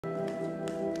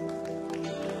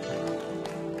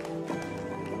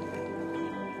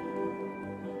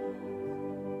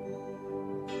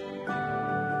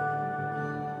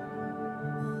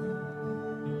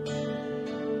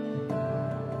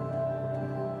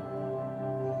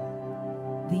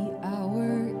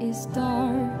is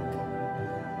dark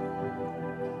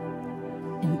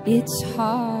and it's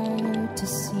hard to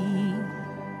see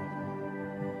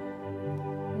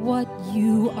what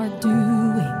you are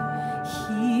doing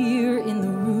here in the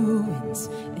ruins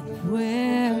and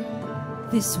where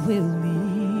this will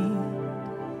lead.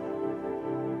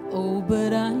 Oh,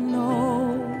 but I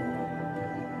know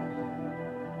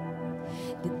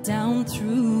that down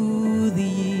through the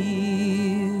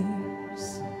years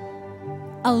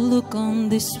I'll look on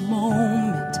this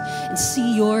moment and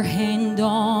see your hand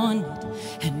on it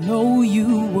and know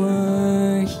you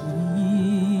were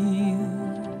here.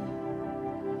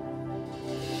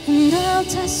 And I'll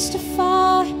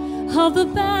testify of the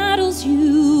battles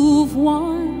you've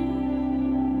won,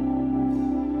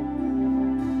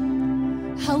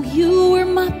 how you were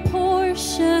my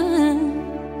portion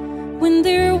when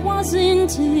there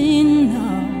wasn't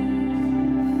enough.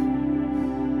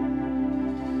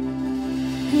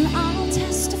 And I'll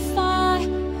testify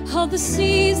of the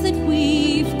seas that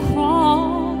we've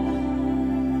crossed,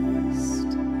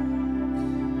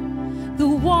 the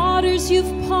waters you've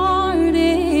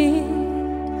parted,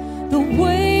 the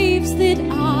waves that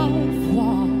I've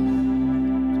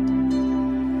walked,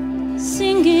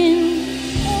 singing,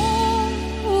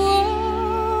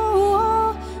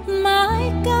 oh,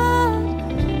 my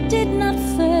God did not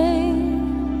fail.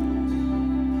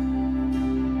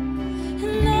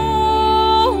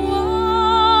 No,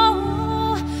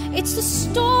 it's the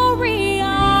story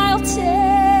I'll tell.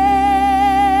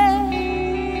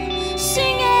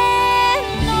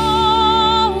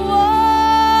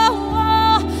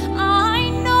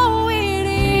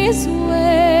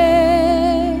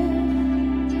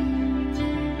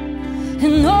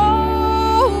 And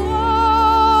oh,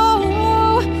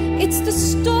 it's the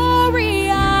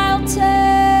story I'll tell.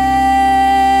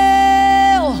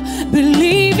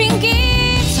 Believing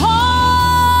it's hard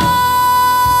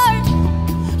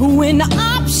when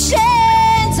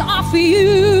options are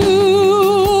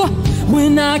few,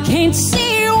 when I can't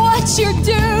see what you're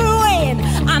doing.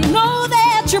 I know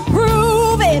that you're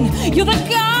proving you're the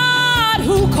God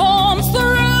who comes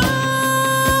through.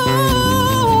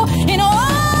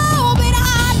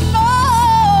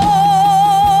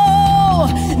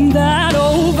 That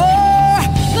over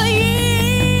the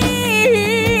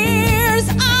years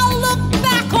I'll look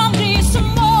back on this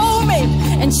moment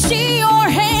and see your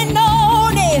hand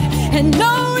on it and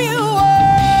know you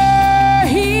were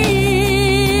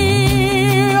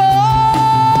here.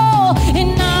 Oh,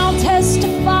 and I'll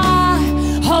testify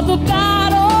of the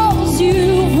battles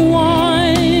you've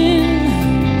won,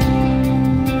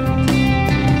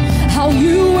 how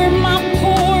you were my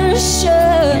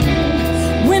portion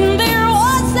when there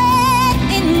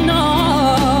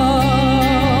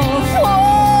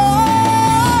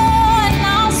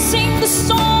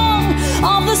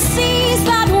seas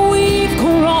that we've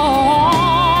crossed,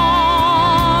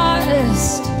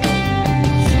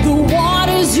 the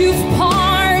waters you've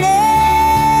parted,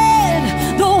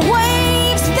 the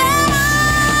waves that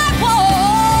I've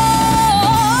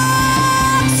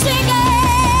walked,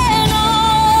 singing,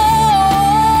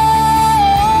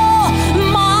 oh,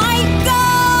 my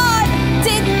God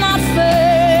did not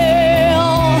fail.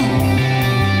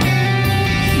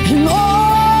 And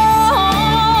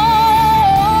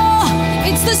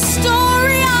it's the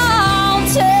story I'll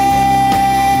tell.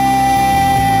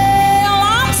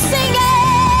 I'm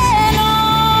singing, oh,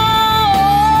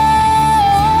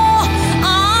 I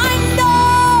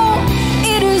know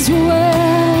it is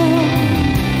well.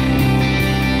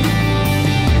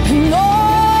 And oh,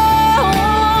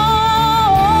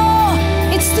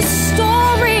 it's the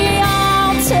story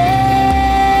I'll tell.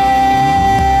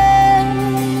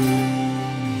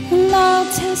 And I'll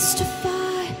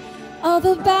testify of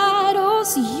the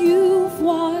battles you've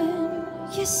won.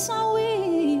 Yes, I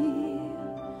will.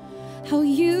 How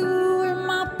you were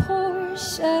my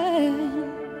portion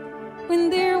when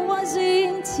there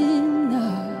wasn't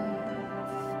enough.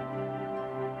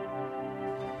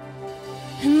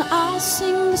 And I'll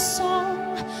sing the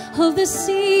song of the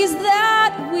seas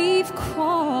that we've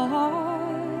crossed,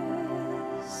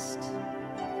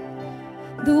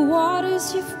 the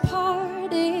waters you've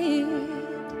parted,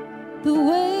 the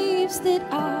waves that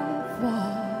I've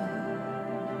walked,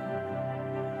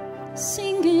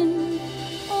 singing,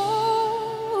 oh,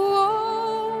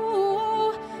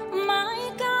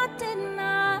 my God did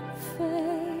not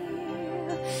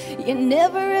fail. You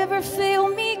never ever fail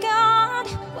me, God.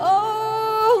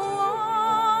 Oh,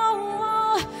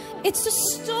 it's the